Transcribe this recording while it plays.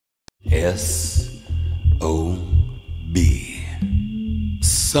S-O-B,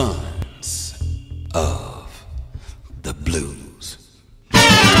 Sons of the Blues.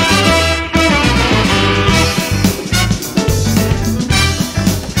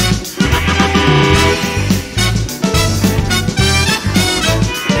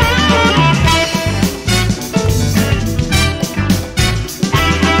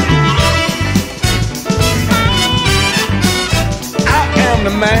 The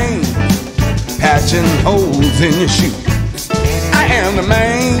man patching holes in your shoe. I am the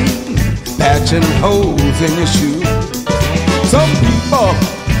man patching holes in your shoe. Some people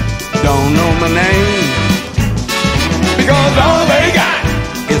don't know my name because all they got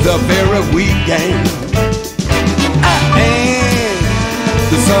is a very weak game. I am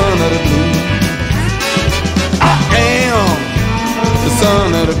the son of the blues. I am the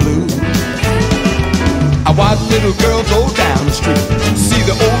son of the blues. I watch little girls go down the street, see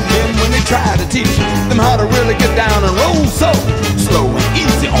the old men when they try to teach them how to really get down and roll so slow and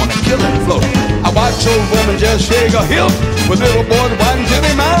easy on the killing floor. I watch old women just shake a hip with little boys riding till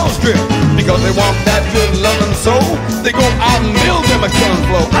their mouths drip because they want that good loving soul. They go out and build them a killing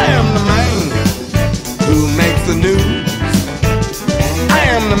floor. I am the man who makes the news. I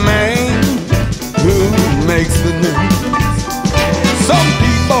am the man who makes the news. Some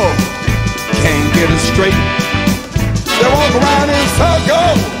people can't get it straight. They walk around in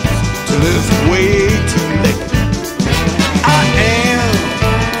circles till it's way too late. I am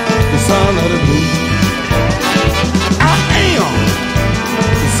the son of the blues. I am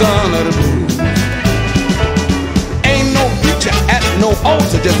the son of the blues. Ain't no preacher at no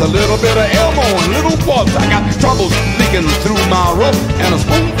altar, just a little bit of elbow and little water. I got troubles leaking through my roof and a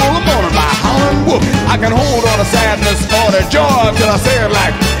spoonful of morning by howling wolf. I can hold on to sadness or the joy till I say it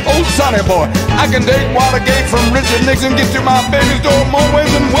like old Sonny Boy. I can date Watergate from Richard Nixon, get to my baby's door more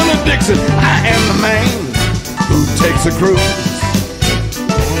ways than Willie Dixon. I am the man who takes a cruise.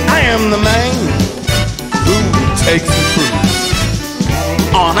 I am the man who takes a cruise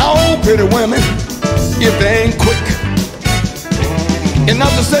on all pretty women if they ain't quick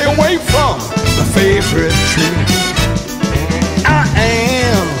enough to stay away from the favorite tree. I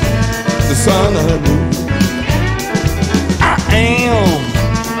am the son of the blues. I am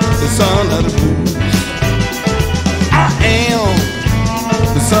the son of the blues. I am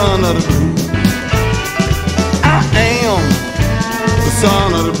the son of the blues. I am the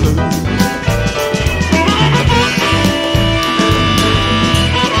son of the blues.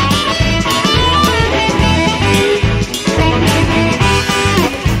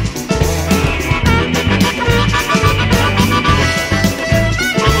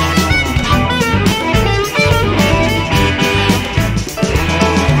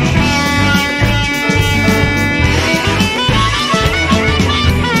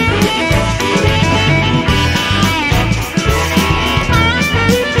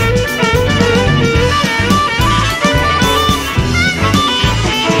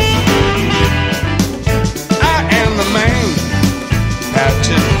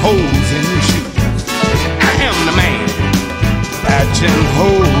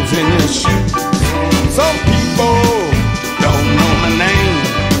 Holes in your shoes. Some people don't know my name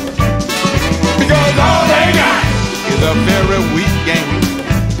because all they got is a very weak game.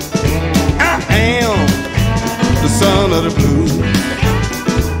 I am the son of the blues.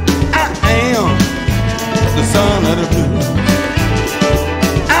 I am the son of the blues.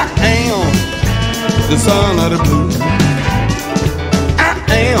 I am the son of the blues.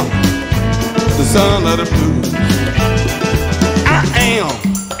 I am the son of the blues. I am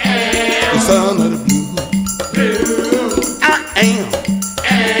the son of the blues. I am the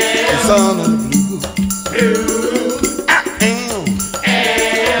son of the blues. I am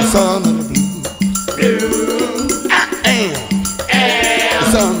the son of the blues. I am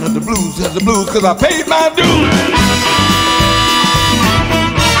the son of the blues. That's the blues because I paid my dues.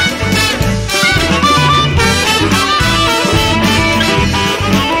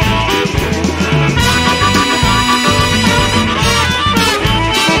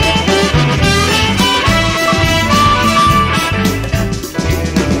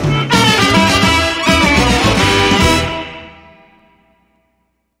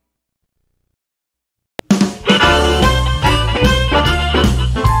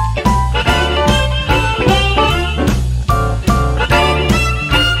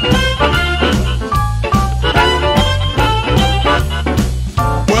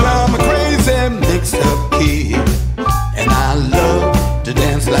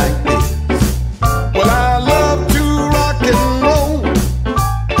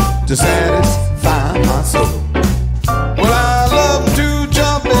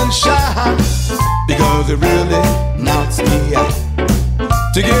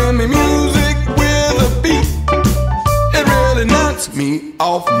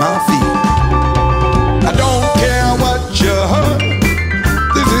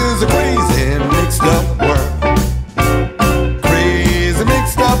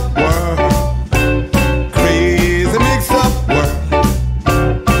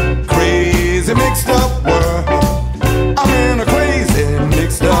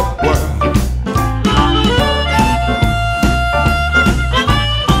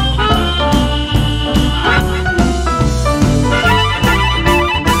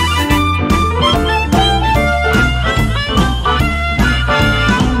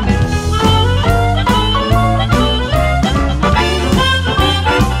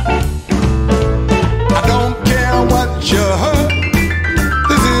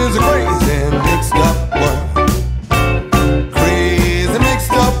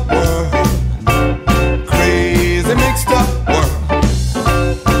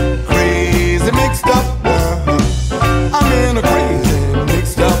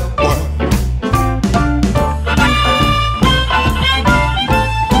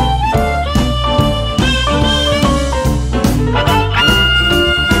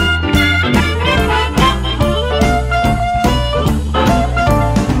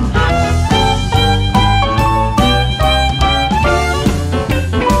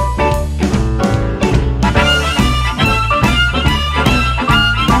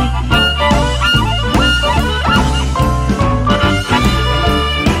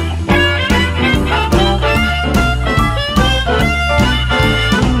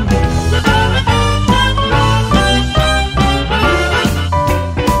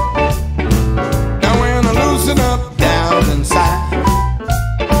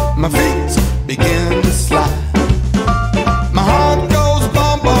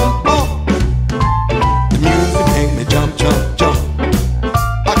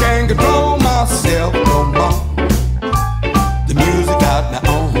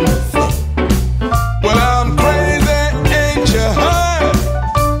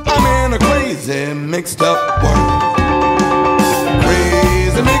 mixed up world.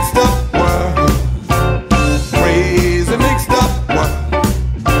 Crazy mixed up world. Crazy mixed up world.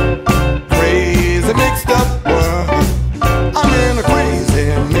 Crazy mixed up world. I'm in a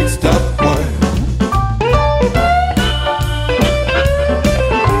crazy mixed up world.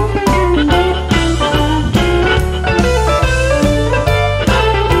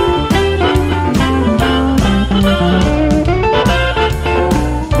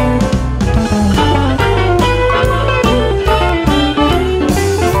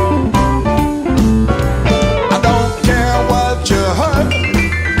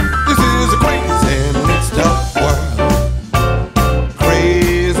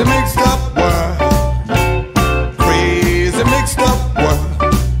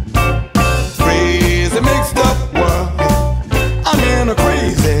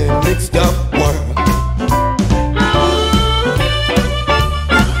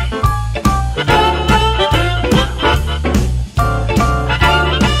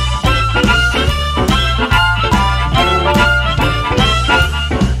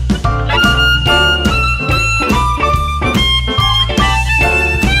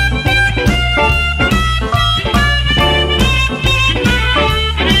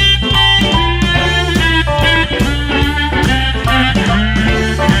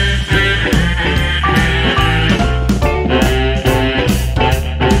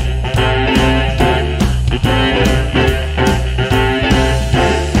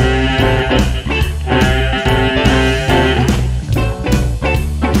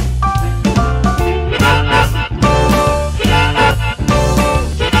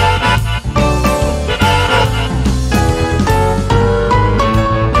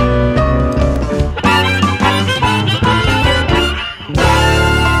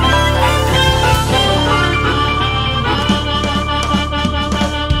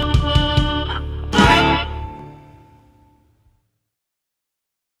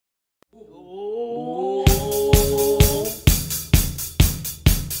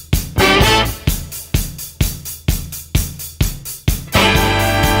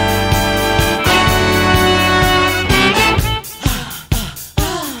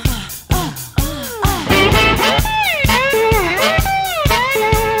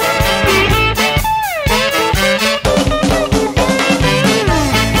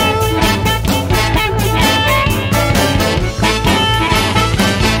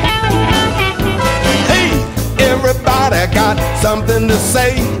 Something to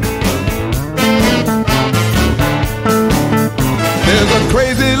say. There's a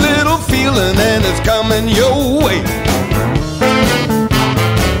crazy little feeling and it's coming your way.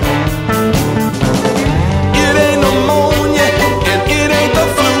 It ain't pneumonia and it ain't the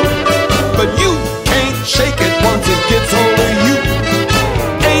flu, but you can't shake it once it gets hold of you.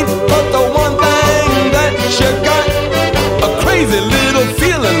 Ain't but the one thing that you got, a crazy little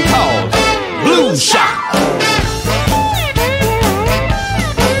feeling called blue shock.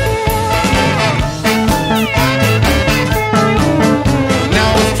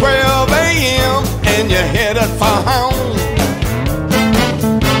 Headed for home,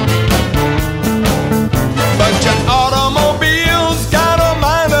 but your automobile's got a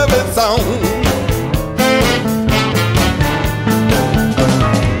mind of its own.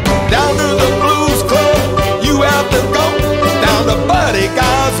 Down to the blues club you have to go, down to Buddy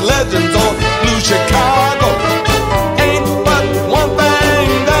Guy's Legends or Blue Chicago. Ain't but one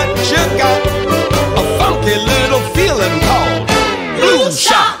thing that you got, a funky little feeling called blue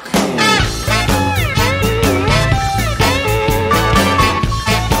shock.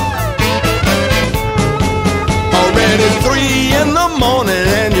 It's 3 in the morning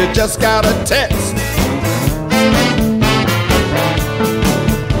and you just got a text.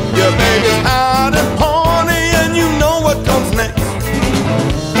 Your baby's hot and horny and you know what comes next.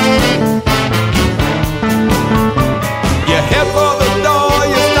 You head for the door,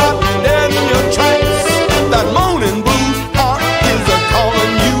 you stop dead in your tracks. That moaning blues heart is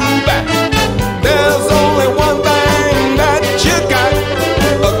a-calling you back. There's only one thing that you got,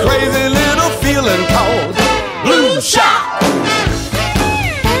 a crazy little feeling called blue shock.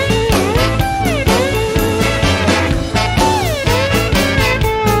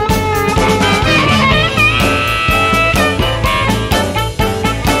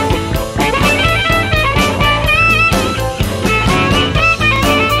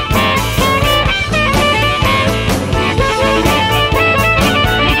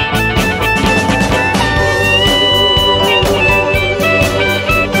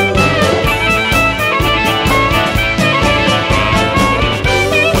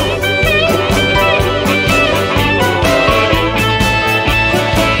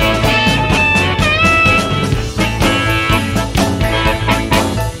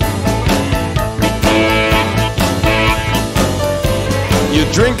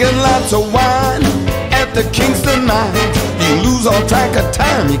 glass of wine at the Kingston Mines. You lose all track of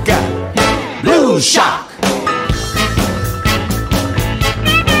time, you got blues shock.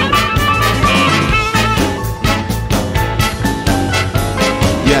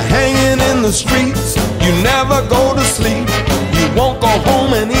 You're hanging in the streets, you never go to sleep. You won't go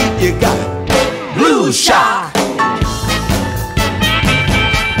home and eat, you got blues shock.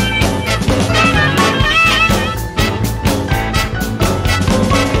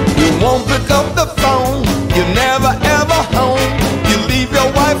 You won't pick up the phone, you're never ever home. You leave your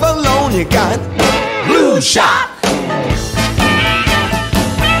wife alone, you got blues shock.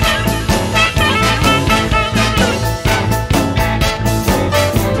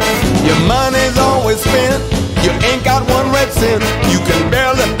 Your money's always spent, you ain't got one red cent. You can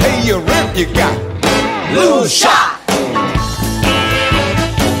barely pay your rent, you got blues shock.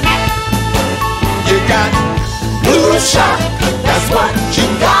 You got blues shock, that's what you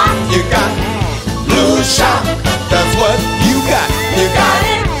got. You got blues shock, that's what you got. You got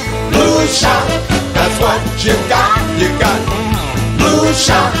blues shock, that's what you got. You got blues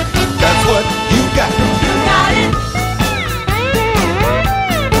shock, that's what you got. You got it.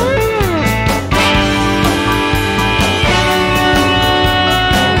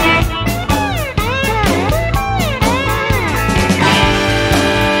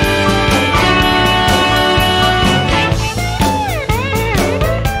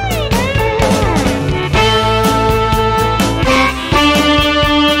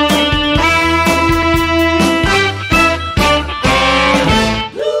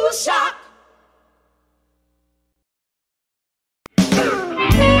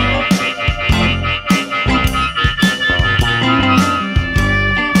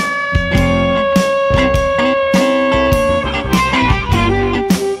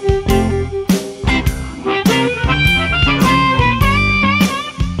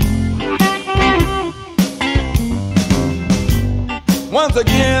 Once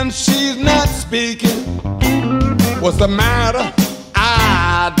again, she's not speaking. What's the matter?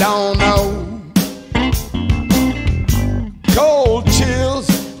 I don't know. Cold chills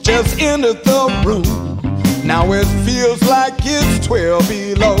just entered the room. Now it feels like it's 12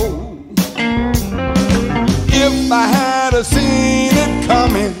 below. If I had seen it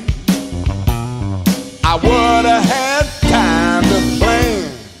coming, I would have had time to plan.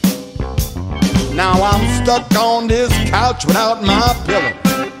 Now I'm stuck on this couch without my pillow.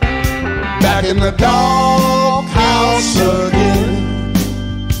 Back in the doghouse again.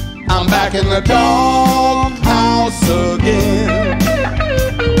 I'm back in the doghouse again.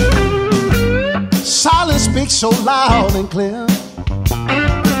 Silence speaks so loud and clear.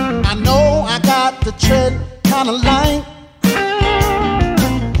 I know I got to tread kind of light.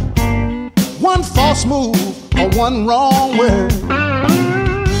 One false move or one wrong word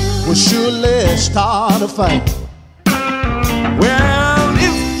will surely start a fight. Well,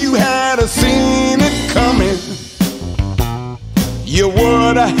 if you had seen it coming, you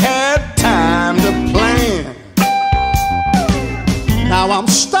would have had time to plan. Now I'm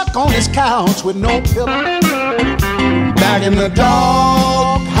stuck on this couch with no pillow. Back in the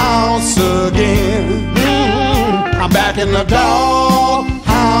doghouse again. I'm back in the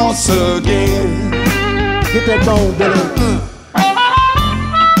doghouse again. Get that bone, Billy.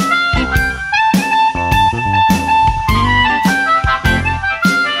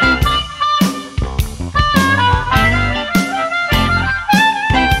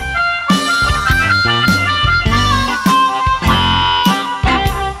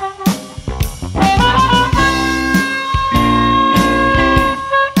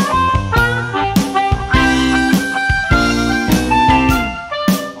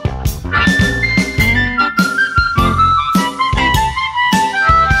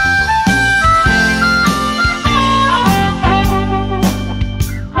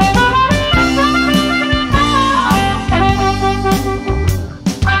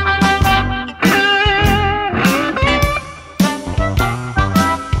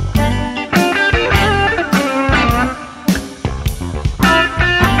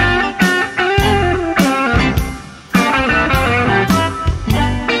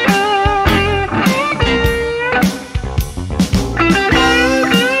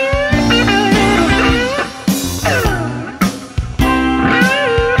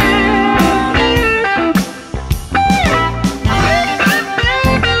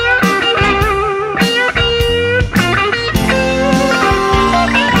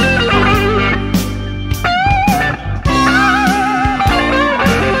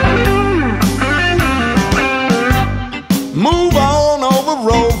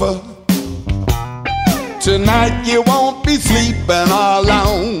 Tonight you won't be sleeping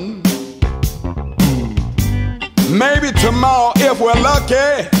alone. tomorrow, if we're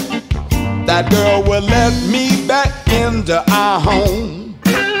lucky, that girl will let me back into our home.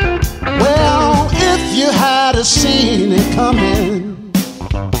 Well, if you had seen it coming,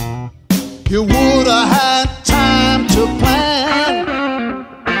 you would have had time to plan.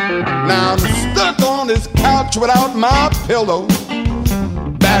 Now I'm stuck on this couch without my pillow,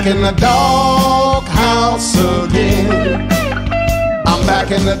 back in the doghouse again. I'm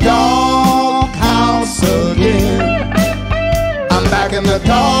back in the doghouse again. I'm back in the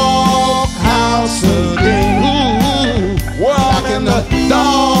doghouse again. Well, I'm back in the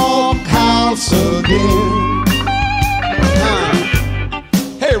doghouse again.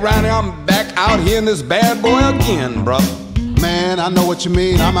 Hey, Ronnie, I'm back out here in this bad boy again, brother. Man, I know what you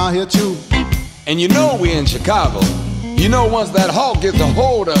mean. I'm out here too. And you know we're in Chicago. You know once that hawk gets a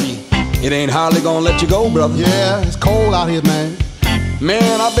hold of you, it ain't hardly gonna let you go, brother. Yeah, it's cold out here, man.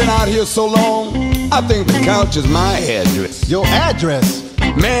 Man, I've been out here so long, I think the couch is my address. Your address?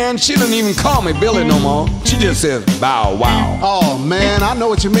 Man, she doesn't even call me Billy no more. She just says, bow wow. Oh, man, I know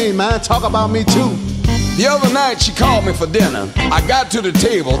what you mean, man. Talk about me, too. The other night, she called me for dinner. I got to the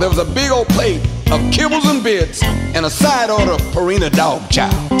table. There was a big old plate of kibbles and bits and a side order of Purina dog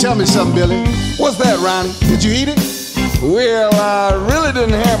chow. Tell me something, Billy. What's that, Ronnie? Did you eat it? Well, I really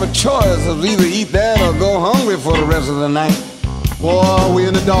didn't have a choice of either eat that or go hungry for the rest of the night. Boy, we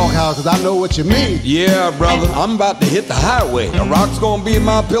in the doghouse, 'cause I know what you mean. Yeah, brother, I'm about to hit the highway. The rock's gonna be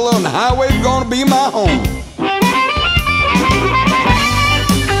my pillow and the highway's gonna be my home.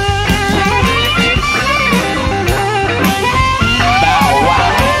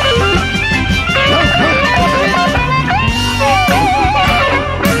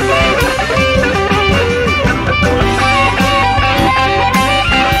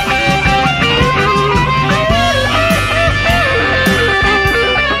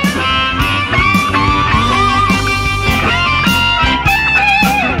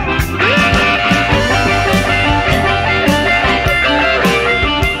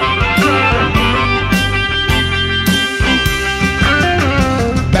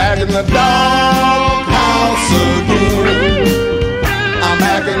 In the doghouse again. I'm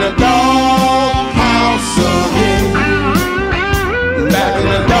back in the doghouse again. Back in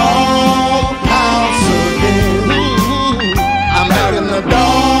the doghouse again. I'm back in the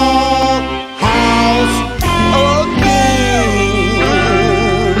doghouse again.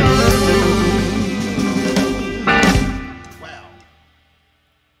 Wow.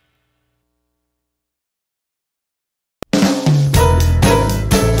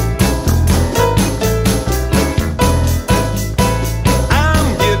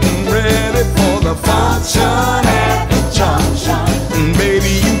 Function at the junction.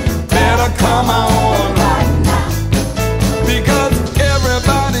 Baby, you better come on right now, because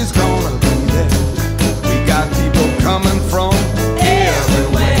everybody's gonna be there. We got people coming from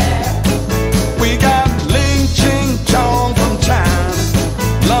everywhere. We got Ling Ching Chong from China,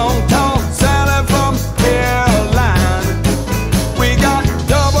 Long Tall Sally from Carolina. We got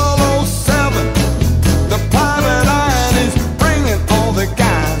 007, the private eye is bringing all the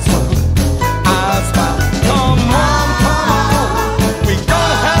guys from I spy.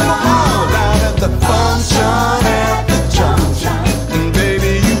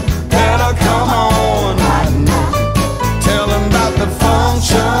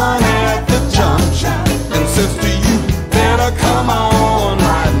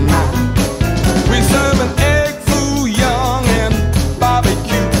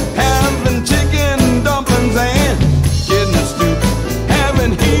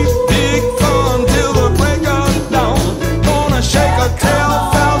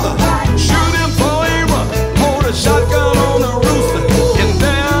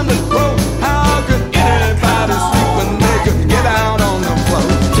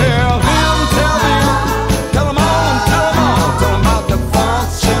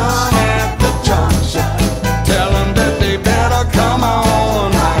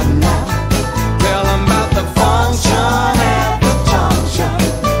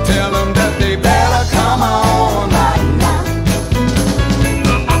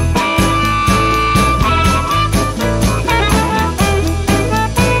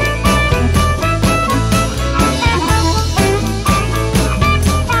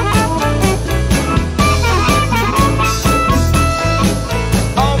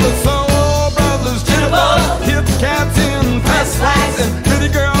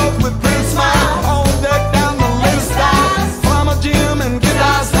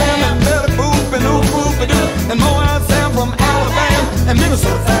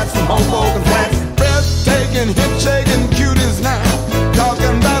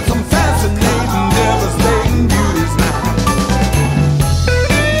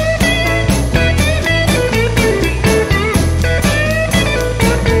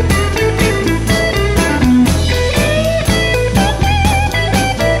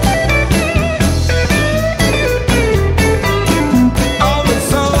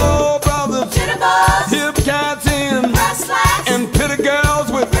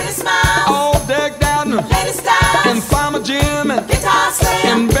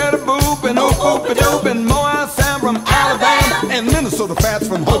 rats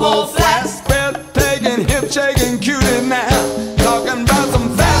from Hobo Flats, breathtaking, hip-shaking cutie now, talking about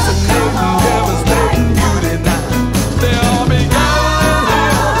some fascinating, devastating beauty now. They all be gathered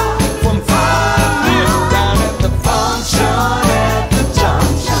here from far and near, down at the function at the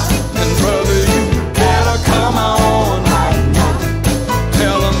junction. And brother, you better come on right now.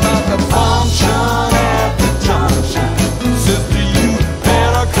 Tell them about the function at the junction. Sister, you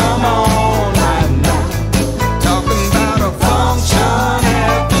better come on right now. Talking about a function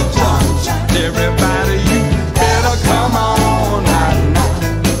at the junction. Everybody, you better come on right now.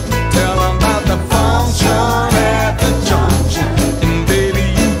 Tell them about the function at the junction. And baby,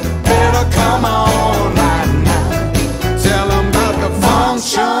 you better come on right now. Tell them about the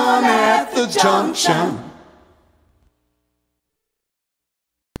function at the junction.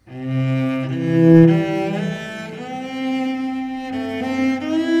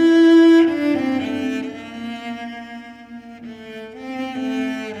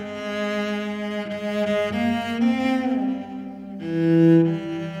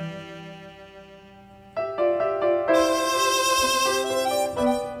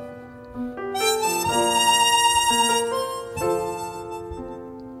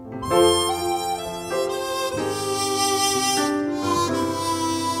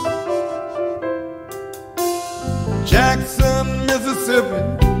 Jackson, Mississippi,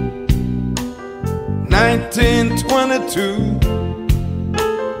 1922.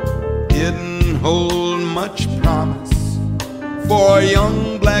 Didn't hold much promise for a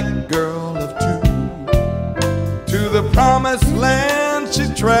young black girl of 2. To the promised land she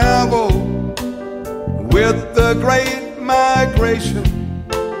traveled with the great migration.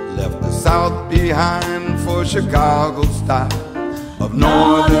 Left the South behind for Chicago style of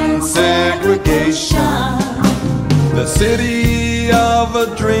northern segregation. The city of a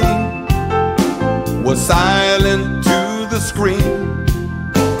dream was silent to the scream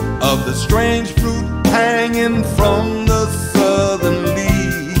of the strange fruit hanging from the southern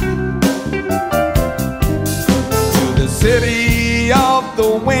leaf. To the city of the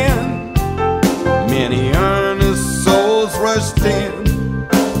wind, many earnest souls rushed in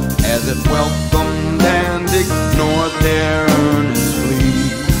as it welcomed and ignored their earnest plea.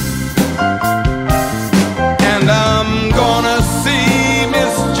 And I'm gonna see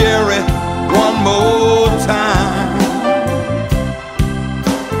Miss Jerry one more time.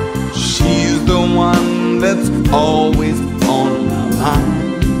 She's the one that's always on my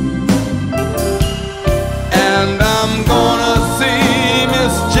mind. And I'm gonna see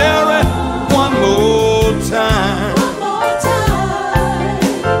Miss Jerry one more time.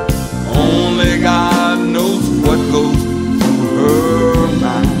 Only God knows what goes through her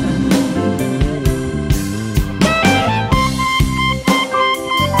mind.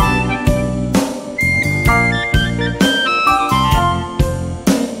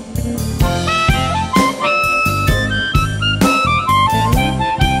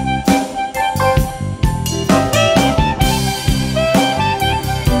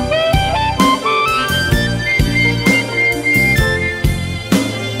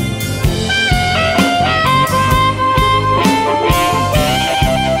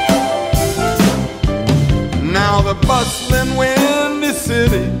 The bustling, windy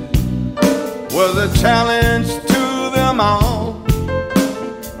city was a challenge to them all.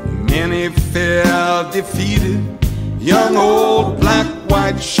 Many fell defeated, young, old, black,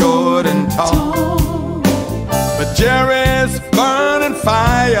 white, short, and tall. But Jerry's burning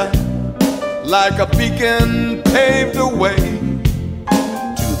fire, like a beacon, paved the way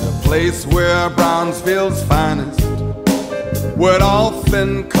to the place where Brownsville's finest would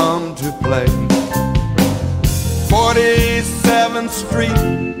often come to play. 47th Street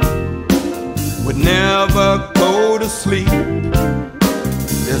would never go to sleep.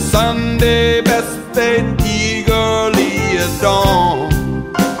 Their Sunday best they'd eagerly adorn,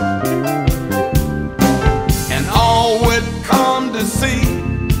 and all would come to see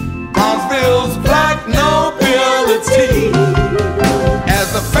Brownsville's black nobility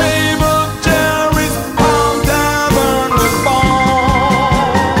as the fabled Jerry's Palm Tavern was born.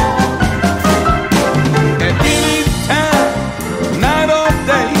 At any time, night or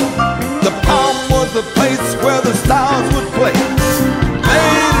day, the Palm was the place where the stars would play.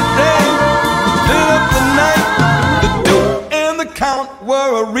 Late at day, lit up the night, the Duke and the Count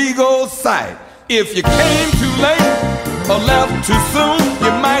were a regal sight. If you came too late or left too soon,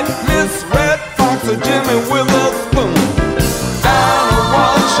 you might miss Red Fox or Jimmy Witherspoon. Down in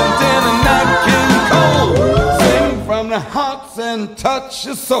Washington and Nat King Cole sing from their hearts and touch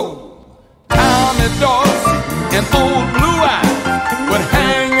your soul. Tommy Dorsey and old Blue Eyes would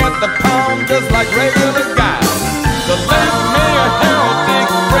hang at the Palm just like regular guys. The late Mayor Harold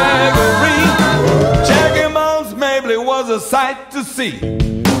sight to see.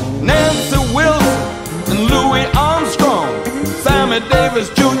 Nancy Wilson and Louis Armstrong, Sammy Davis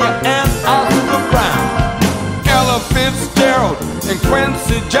Jr. and Oscar Brown, Ella Fitzgerald and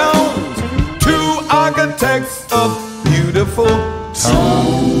Quincy Jones, two architects of beautiful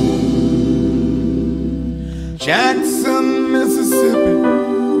tone. Jackson, Mississippi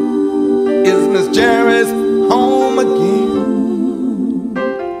is Miss Jerry's home again.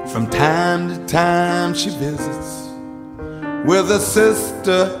 From time to time she visits with a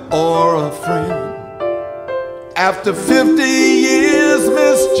sister or a friend. After 50 years,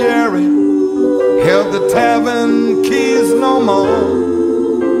 Miss Jerry held the tavern keys no more.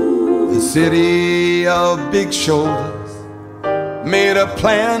 The city of big shoulders made a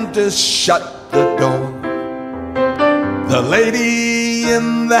plan to shut the door. The lady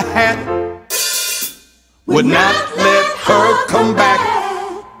in the hat would not let her come back.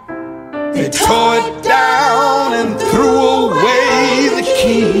 They tore it down and threw away the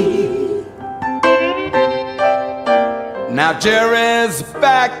key. Now Jerry's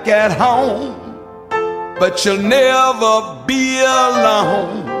back at home, but she'll never be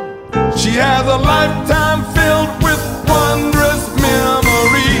alone. She has a lifetime filled with wondrous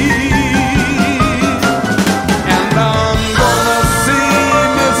memories. And I'm gonna see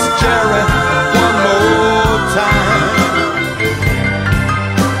Miss Jerry one more time.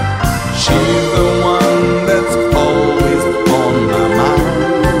 She's the one that's always on my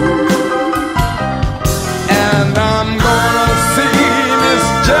mind. And I'm gonna see Miss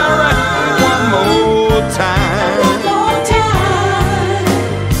Jerry one more time. One more time.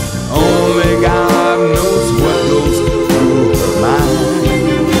 Only God knows what goes through her mind.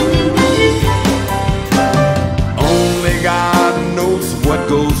 Only God knows what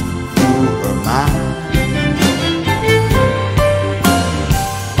goes through her mind.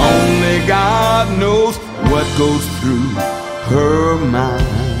 Only God knows what goes through her mind.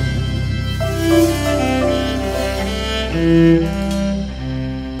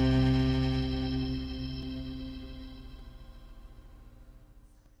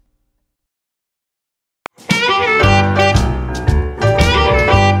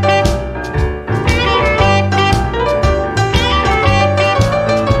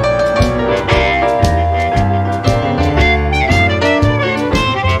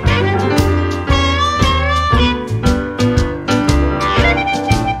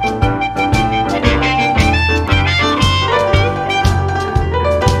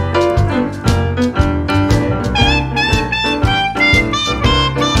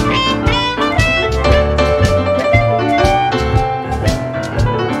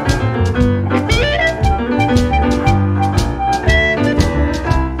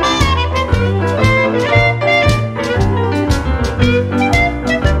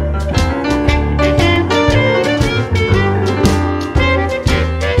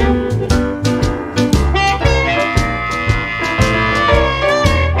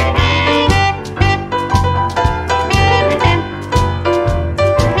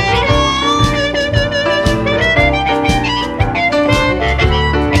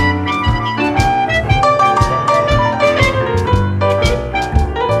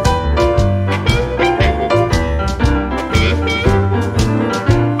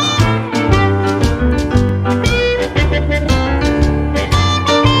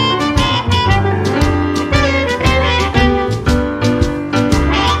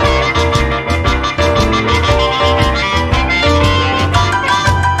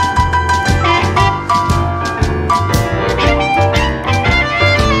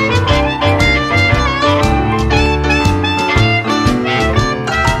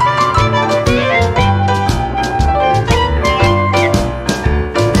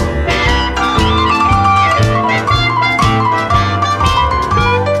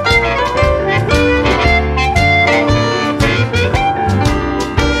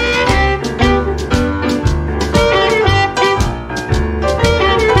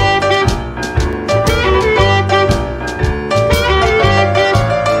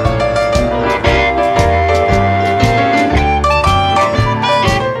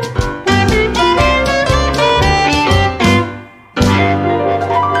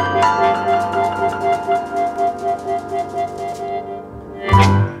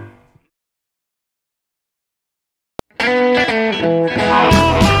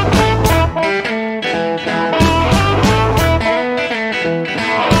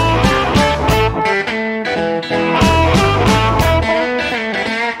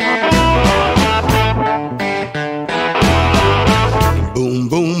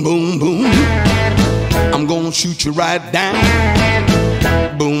 shoot you right down.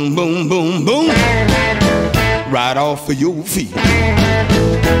 Boom, boom, boom, boom. Right off of your feet.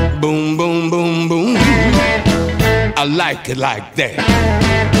 Boom, boom, boom, boom. I like it like that.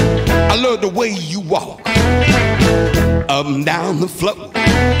 I love the way you walk up and down the floor.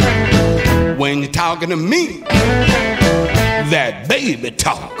 When you're talking to me, that baby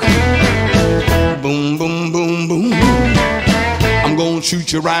talk. Boom, boom, boom, boom. I'm gonna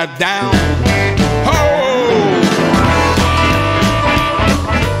shoot you right down. Oh!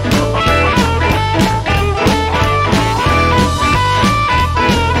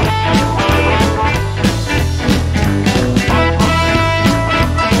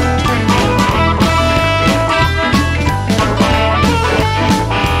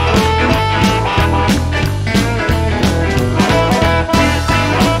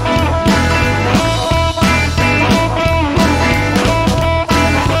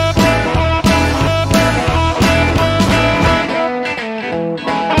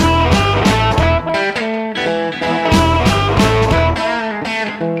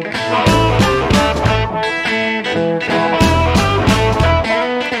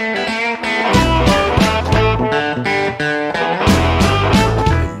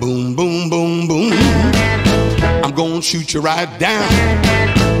 Shoot you right down.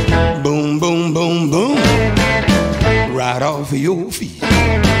 Boom, boom, boom, boom. Right off of your feet.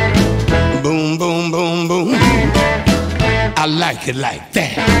 Boom, boom, boom, boom. I like it like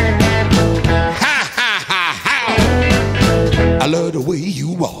that. Ha, ha, ha, ha. I love the way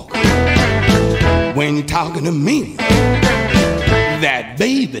you walk when you're talking to me. That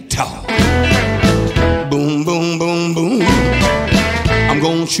baby talk. Boom, boom, boom, boom. I'm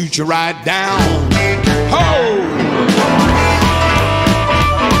gonna shoot you right down. Ho!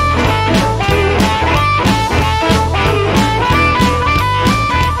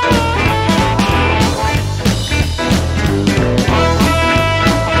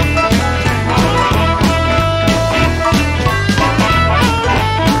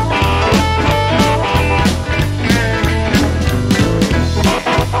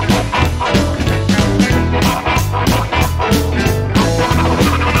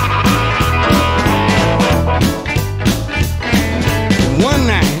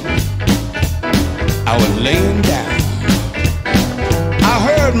 Laying down, I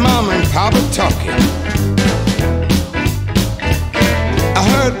heard Mama and Papa talking. I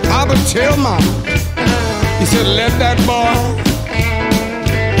heard Papa tell Mama, he said, let that boy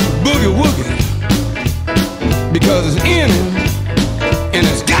boogie woogie, because it's in him and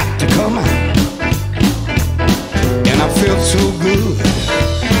it's got to come out. And I felt so good.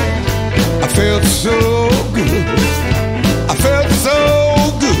 I felt so good. I felt so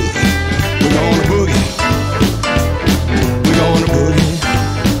good. We're gonna boogie. On the boogie,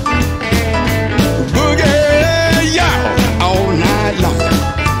 boogie, y'all, all night long,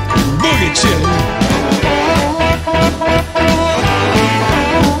 boogie chillin'.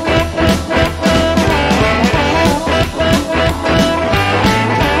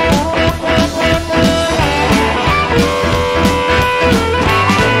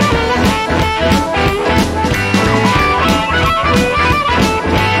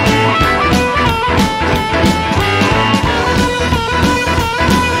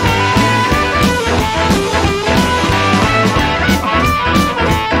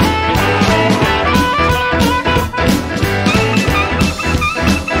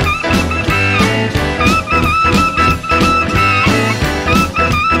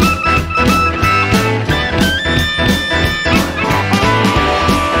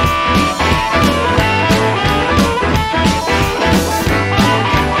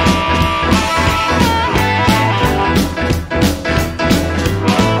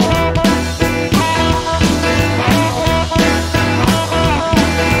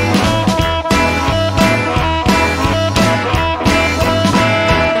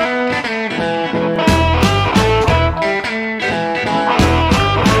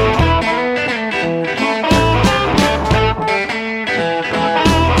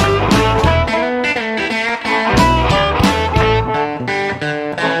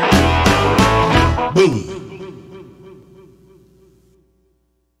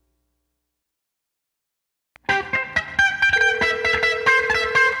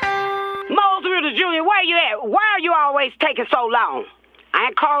 Taking so long? I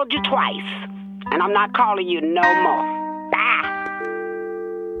ain't called you twice, and I'm not calling you no more. Bye.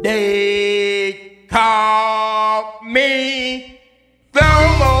 They call me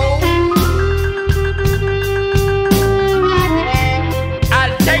Thermo.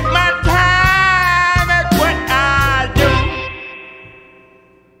 I take my time at what I do.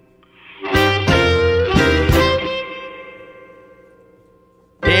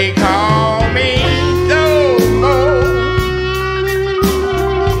 They call me Thermo.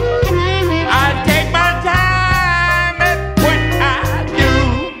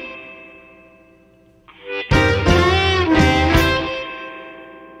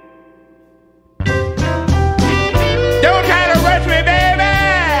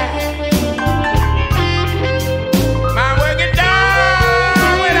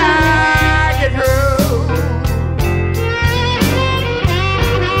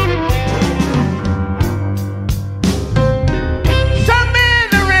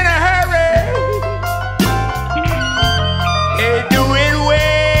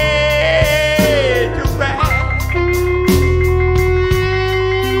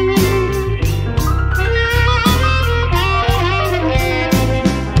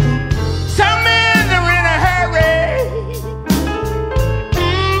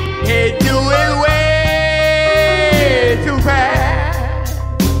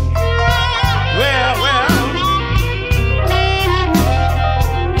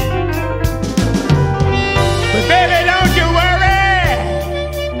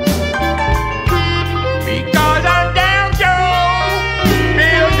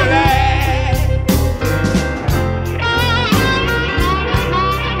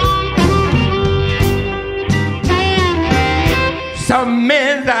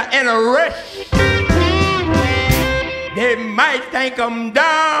 think I'm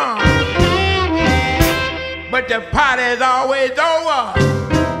done, but the party's always over.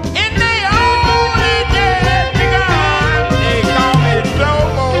 And they only just begun. They call me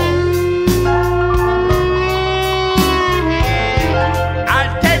slow-mo. I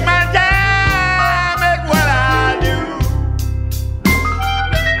take my time at what I do.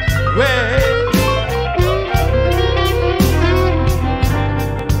 Well,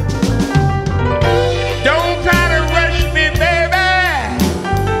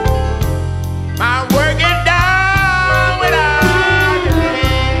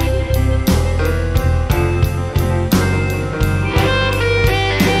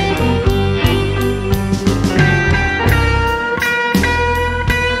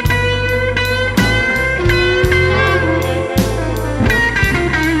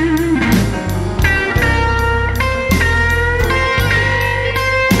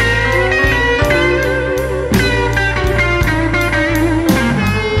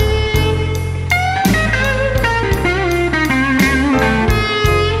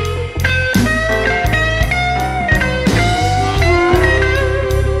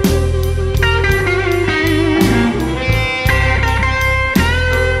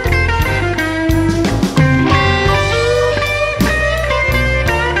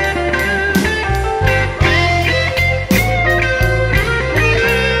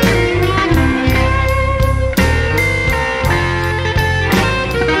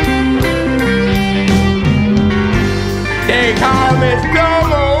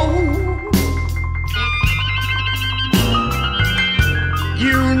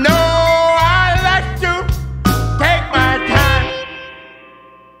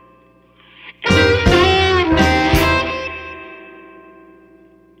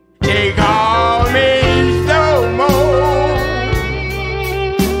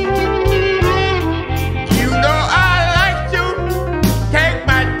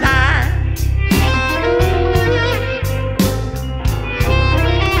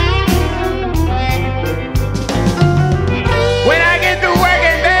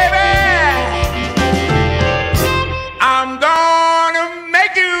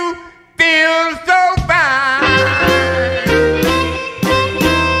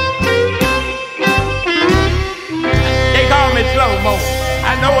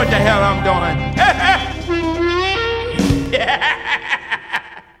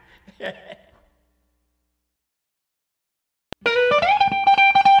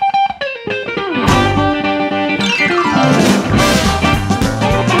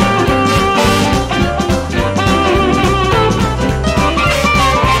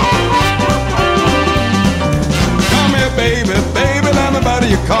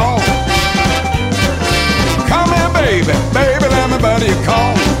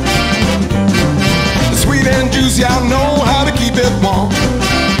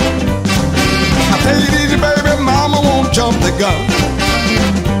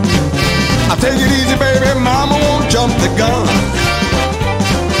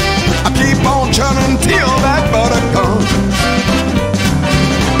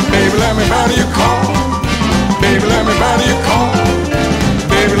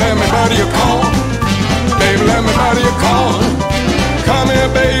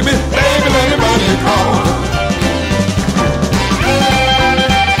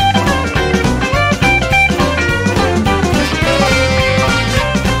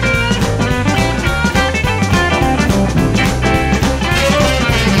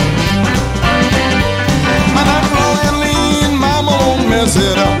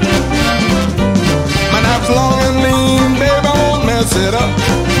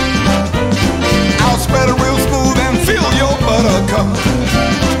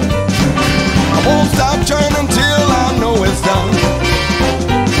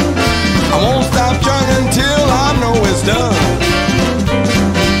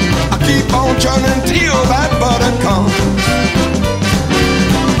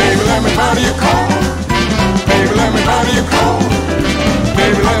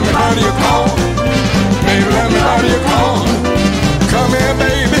 Baby,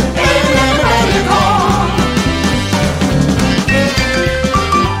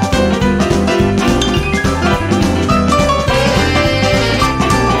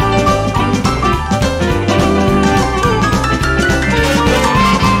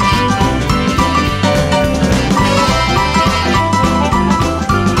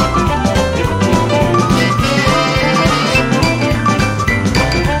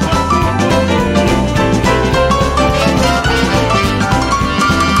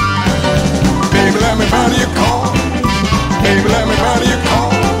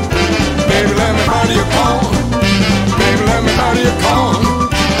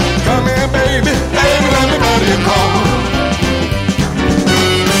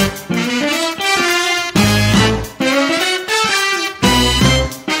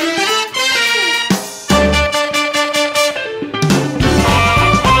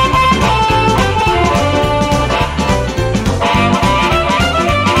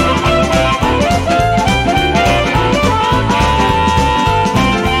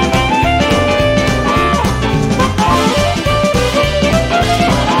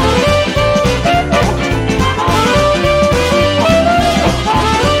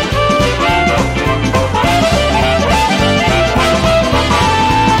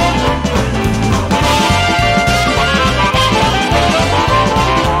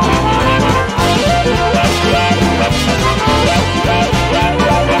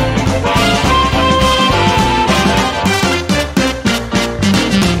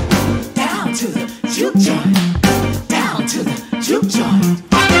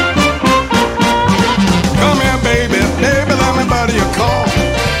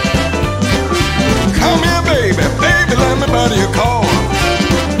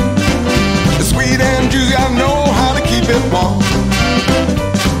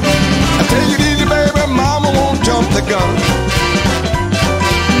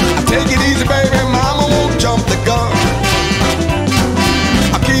 Take it easy, baby.